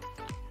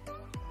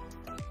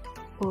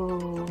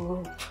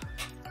 Ooh.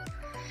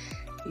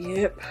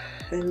 Yep,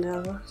 and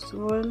the last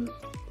one.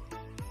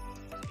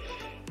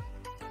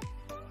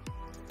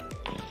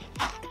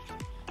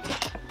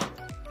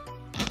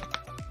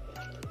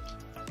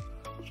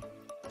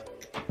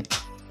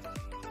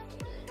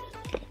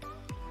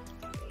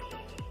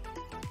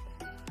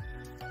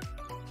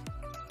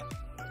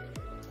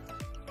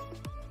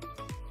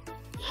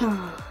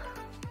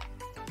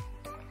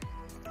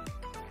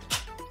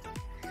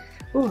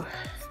 Ooh.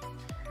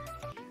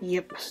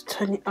 Yep,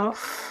 turn it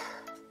off.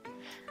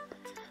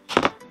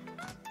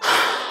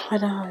 I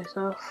don't know it's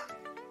off.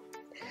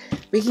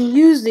 We can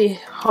use the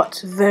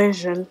hot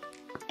version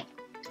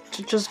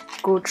to just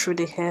go through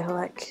the hair,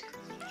 like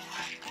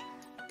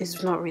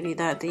it's not really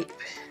that deep.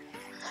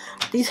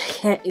 This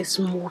hair is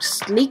more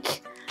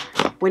sleek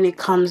when it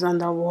comes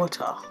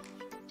underwater.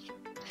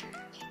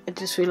 I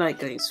just feel like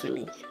going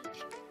swimming.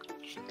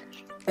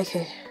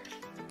 Okay.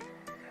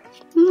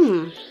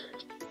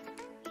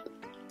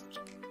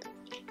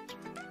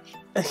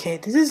 Okay,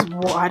 this is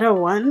what I don't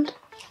want.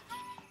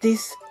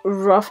 These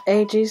rough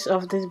edges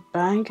of this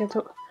bang. I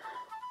don't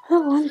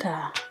want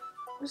that.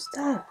 What's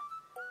that?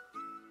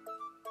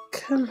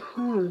 Come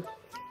on.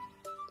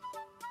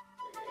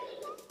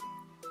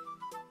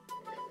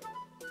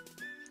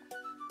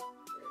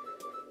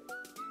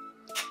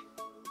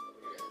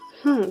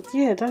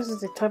 Yeah, that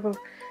is the type of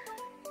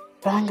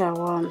bang I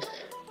want.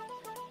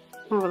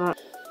 How about that?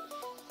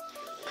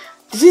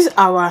 This is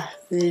our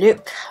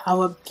look,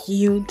 our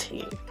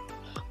beauty.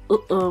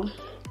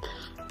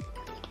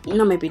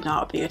 No, maybe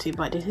not a beauty,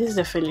 but this is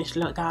the finished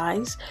look,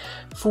 guys,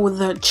 for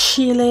the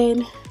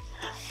chilling,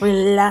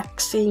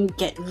 relaxing,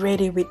 get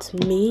ready with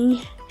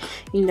me,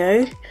 you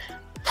know,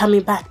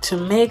 coming back to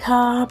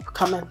makeup,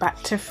 coming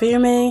back to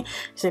filming.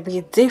 It's a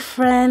bit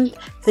different.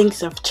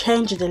 Things have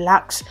changed the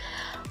last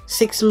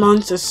 6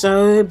 months or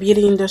so.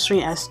 Beauty industry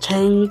has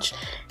changed,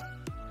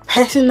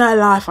 personal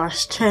life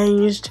has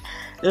changed.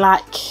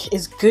 Like,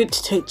 it's good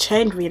to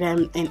change with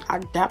them and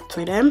adapt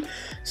with them.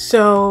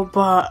 So,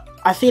 but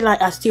I feel like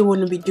I still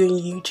want to be doing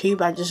YouTube.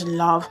 I just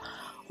love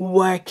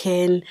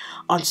working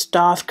on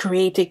stuff,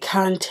 creating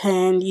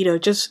content, you know,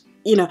 just,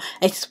 you know,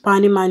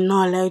 expanding my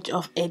knowledge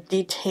of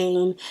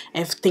editing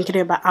and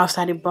thinking about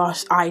outside the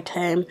box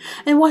item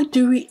and what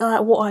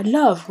I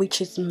love,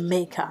 which is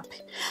makeup,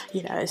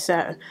 you know.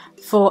 So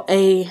for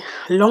a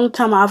long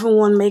time I haven't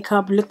worn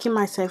makeup. Looking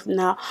myself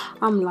now,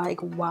 I'm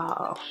like,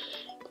 wow,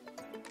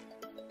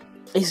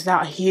 is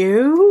that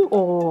you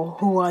or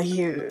who are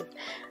you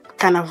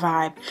kind of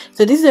vibe.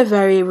 So this is a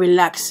very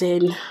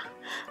relaxing,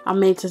 I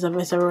made this a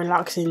bit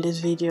relaxing this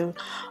video.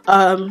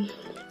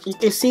 You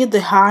can see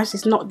the highs,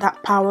 it's not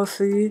that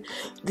powerful,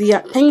 the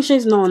attention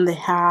is not on the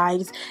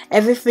highs,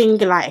 everything,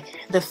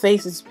 like the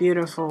face is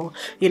beautiful,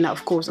 you know.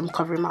 Of course I'm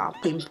covering my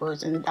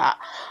pimples and that.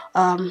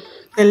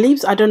 The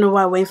lips, I don't know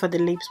why I went for the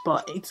lips,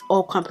 but it's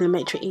all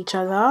complementary each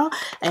other.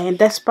 And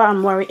that's why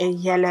I'm wearing a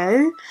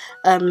yellow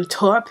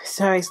top,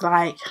 so it's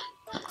like,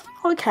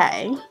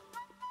 okay,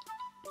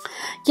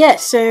 yeah.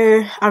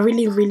 So I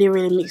really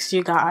miss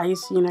you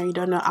guys, you know. You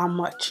don't know how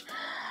much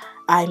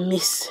I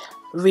miss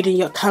reading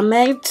your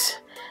comments,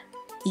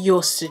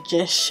 your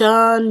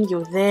suggestion,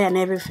 you're there and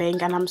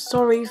everything. And I'm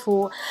sorry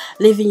for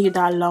leaving you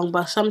that long,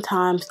 but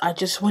sometimes I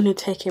just want to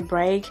take a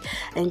break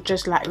and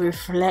just like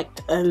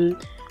reflect on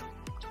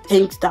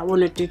things that I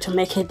want to do to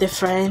make a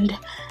difference,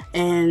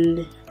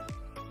 and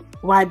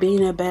why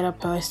being a better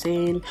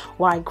person,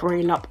 why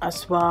growing up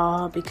as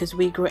well, because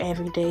we grow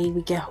every day,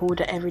 we get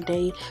older every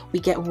day, we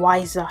get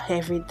wiser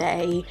every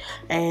day,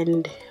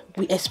 and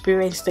we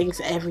experience things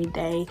every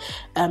day.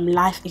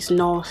 Life is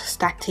not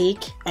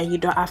static, and you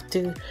don't have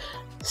to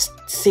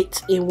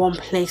sit in one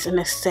place and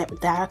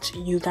accept that.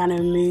 You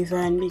gotta move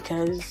on,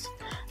 because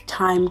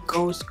time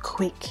goes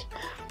quick.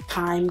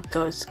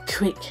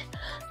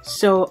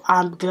 So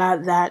I'm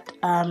glad that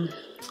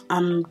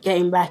I'm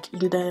getting back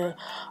in the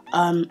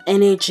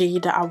energy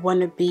that I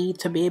want to be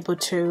able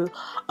to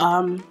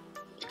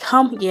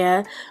come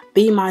here,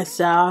 be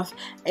myself,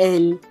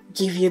 and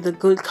give you the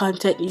good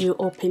content you're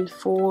open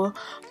for.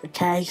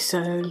 Okay,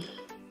 so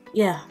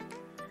yeah,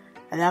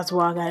 And that's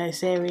what I gotta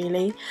say,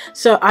 really.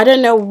 So I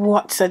don't know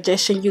what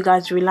suggestion you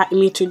guys would like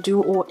me to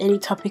do or any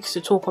topics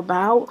to talk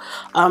about.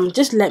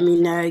 Just let me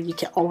know. You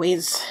can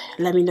always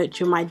let me know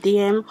through my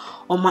DM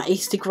or my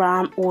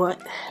Instagram, or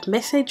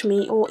message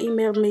me or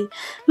email me.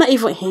 Not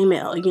even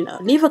email, you know,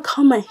 leave a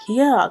comment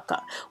here.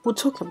 We'll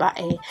talk about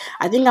it.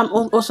 I think I'm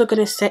also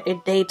gonna set a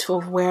date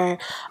of where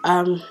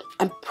I'm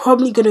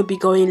probably gonna be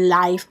going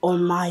live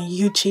on my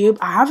YouTube.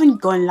 I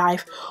haven't gone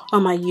live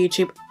on my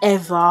YouTube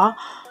ever.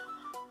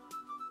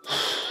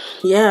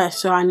 Yeah,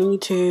 so I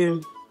need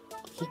to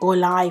go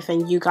live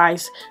and you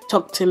guys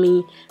talk to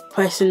me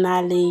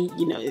personally.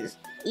 You know,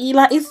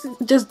 it's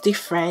just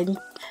different.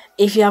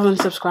 If you haven't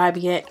subscribed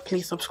yet,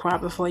 please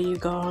subscribe before you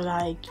go.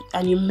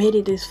 And you made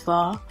it this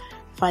far,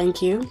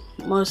 thank you.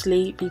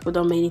 Mostly people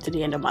don't make it to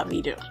the end of my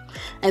video,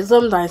 and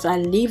sometimes I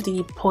leave the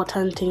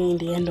important thing in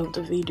the end of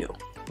the video.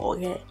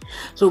 Okay,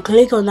 so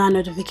click on that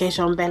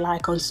notification bell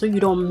icon so you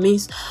don't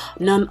miss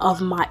none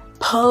of my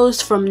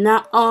posts from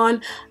now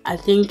on. I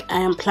think I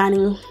am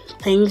planning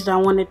things that I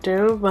want to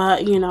do,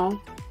 but you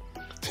know,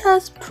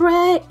 just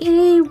pray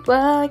it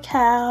work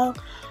out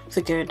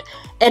for good.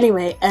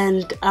 Anyway,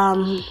 and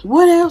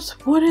what else?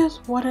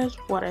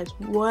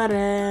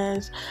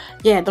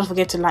 Yeah, don't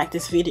forget to like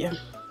this video.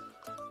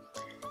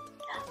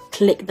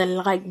 Click the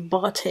like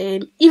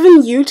button.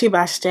 Even YouTube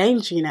has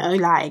changed, you know,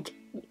 like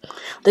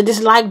the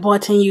dislike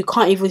button, you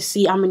can't even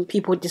see how many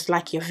people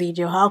dislike your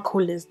video. How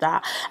cool is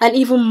that? And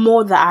even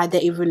more that I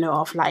don't even know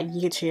of. Like,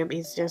 YouTube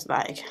is just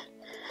like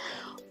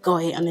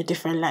going on a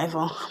different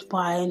level. But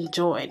I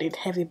enjoyed it.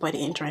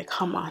 Everybody enjoyed.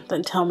 Come on,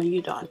 don't tell me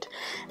you don't.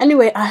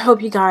 Anyway, I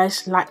hope you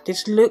guys like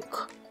this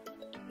look,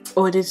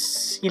 or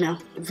this, you know,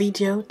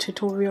 video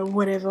tutorial,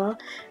 whatever.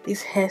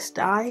 This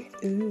hairstyle.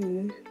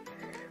 Ooh,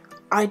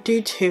 I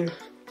do too.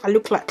 I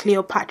look like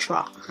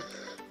Cleopatra.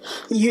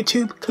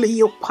 YouTube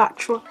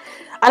Cleopatra.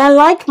 And I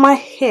like my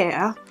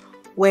hair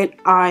when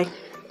I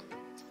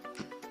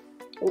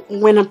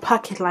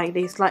pack it like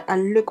this. Like, I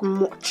look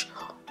much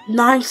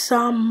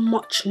nicer,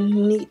 much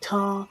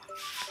neater,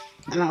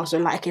 and I also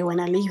like it when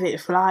I leave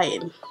it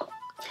flying.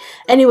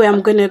 Anyway,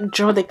 I'm gonna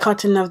draw the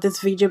curtain of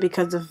this video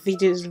because the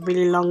video is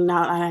really long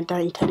now, and I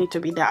don't intend it to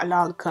be that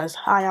long because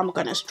I am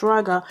gonna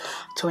struggle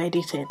to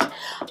edit it.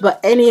 But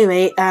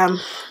anyway,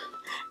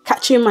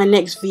 catch you in my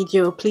next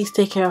video. Please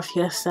take care of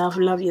yourself,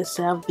 love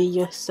yourself, be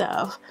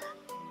yourself.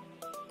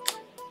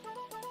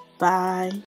 Bye.